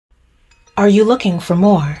Are you looking for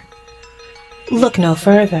more? Look no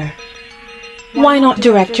further. Why not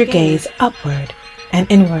direct your gaze upward and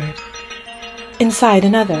inward, inside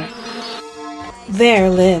another? There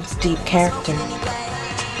lives deep character.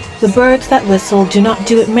 The birds that whistle do not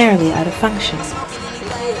do it merely out of function.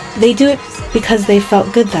 They do it because they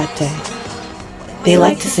felt good that day. They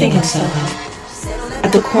like to sing in Soho,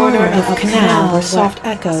 at the corner of a canal where soft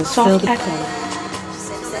echoes fill the echo.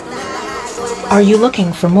 Are you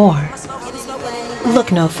looking for more?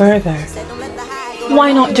 Look no further.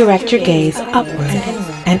 Why not direct your gaze upward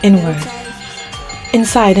and inward,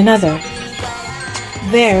 inside another?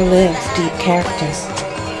 There lives deep character.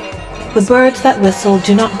 The birds that whistle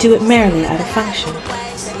do not do it merely out of function.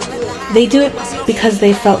 They do it because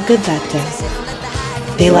they felt good that day.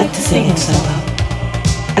 They like to sing in Soho,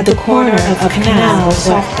 at the corner of a canal where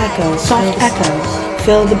soft echoes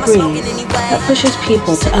fill the breeze that pushes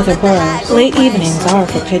people to other boroughs. Late evenings are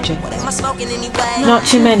for pidgeons. Not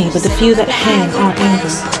too many, but the few that hang are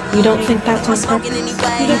angry. You don't think that's on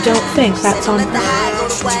purpose? You don't think that's on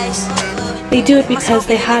purpose? They do it because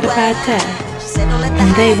they had a bad day,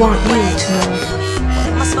 and they want you to know.